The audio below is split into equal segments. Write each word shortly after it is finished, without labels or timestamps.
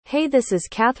Hey, this is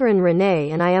Catherine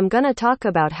Renee, and I am gonna talk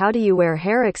about how do you wear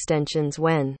hair extensions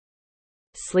when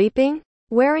sleeping?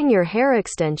 Wearing your hair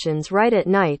extensions right at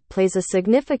night plays a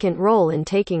significant role in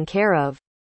taking care of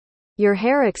your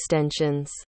hair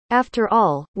extensions. After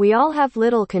all, we all have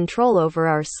little control over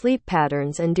our sleep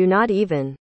patterns and do not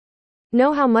even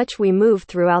know how much we move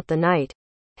throughout the night.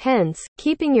 Hence,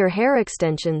 keeping your hair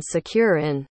extensions secure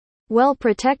and well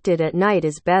protected at night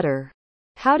is better.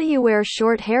 How do you wear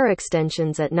short hair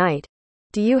extensions at night?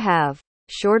 Do you have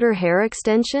shorter hair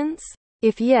extensions?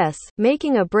 If yes,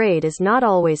 making a braid is not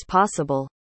always possible.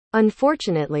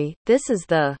 Unfortunately, this is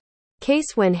the case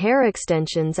when hair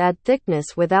extensions add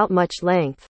thickness without much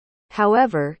length.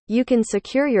 However, you can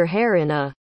secure your hair in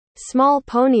a small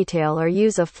ponytail or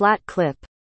use a flat clip.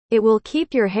 It will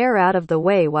keep your hair out of the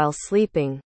way while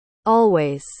sleeping.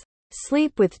 Always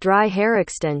sleep with dry hair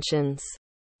extensions.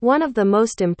 One of the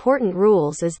most important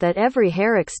rules is that every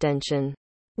hair extension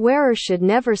wearer should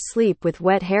never sleep with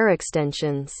wet hair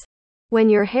extensions. When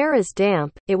your hair is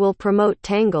damp, it will promote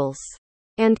tangles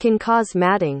and can cause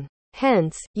matting.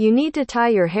 Hence, you need to tie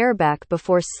your hair back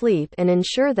before sleep and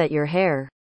ensure that your hair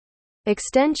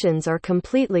extensions are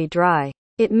completely dry.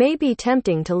 It may be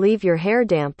tempting to leave your hair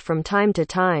damp from time to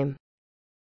time,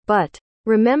 but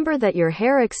remember that your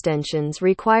hair extensions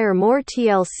require more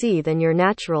TLC than your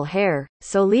natural hair,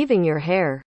 so leaving your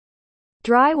hair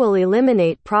dry will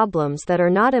eliminate problems that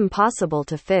are not impossible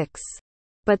to fix,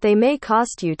 but they may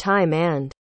cost you time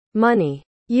and money.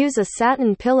 Use a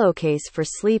satin pillowcase for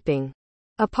sleeping.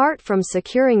 Apart from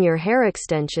securing your hair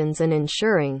extensions and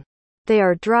ensuring they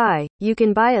are dry, you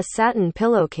can buy a satin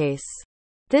pillowcase.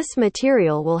 This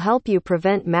material will help you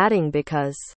prevent matting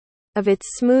because of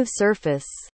its smooth surface.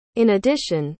 In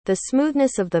addition, the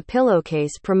smoothness of the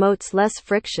pillowcase promotes less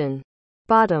friction.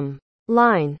 Bottom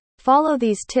line: follow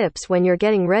these tips when you're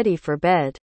getting ready for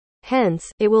bed.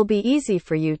 Hence, it will be easy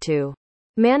for you to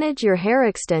manage your hair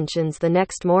extensions the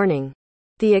next morning.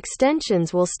 The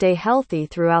extensions will stay healthy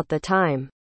throughout the time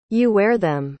you wear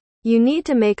them. You need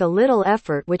to make a little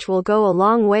effort, which will go a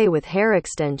long way with hair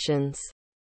extensions.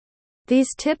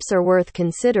 These tips are worth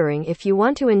considering if you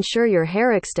want to ensure your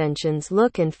hair extensions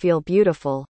look and feel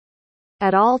beautiful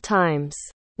at all times.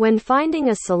 When finding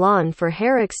a salon for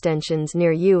hair extensions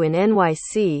near you in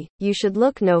NYC, you should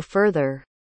look no further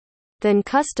than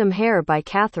Custom Hair by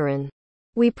Catherine.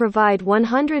 We provide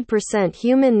 100%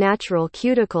 human natural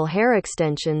cuticle hair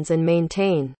extensions and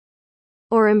maintain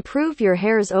or improve your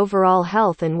hair's overall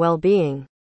health and well-being.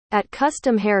 At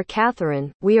Custom Hair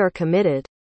Catherine, we are committed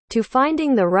to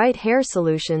finding the right hair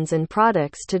solutions and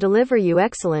products to deliver you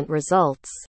excellent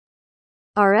results.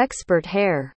 Our expert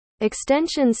hair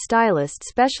extension stylist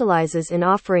specializes in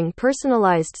offering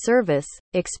personalized service,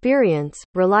 experience,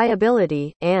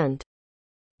 reliability, and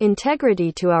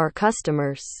integrity to our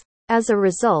customers. As a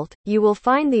result, you will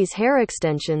find these hair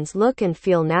extensions look and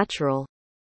feel natural.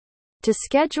 To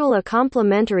schedule a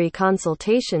complimentary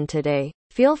consultation today,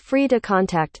 feel free to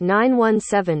contact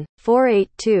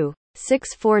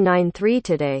 917-482-6493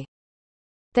 today.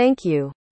 Thank you.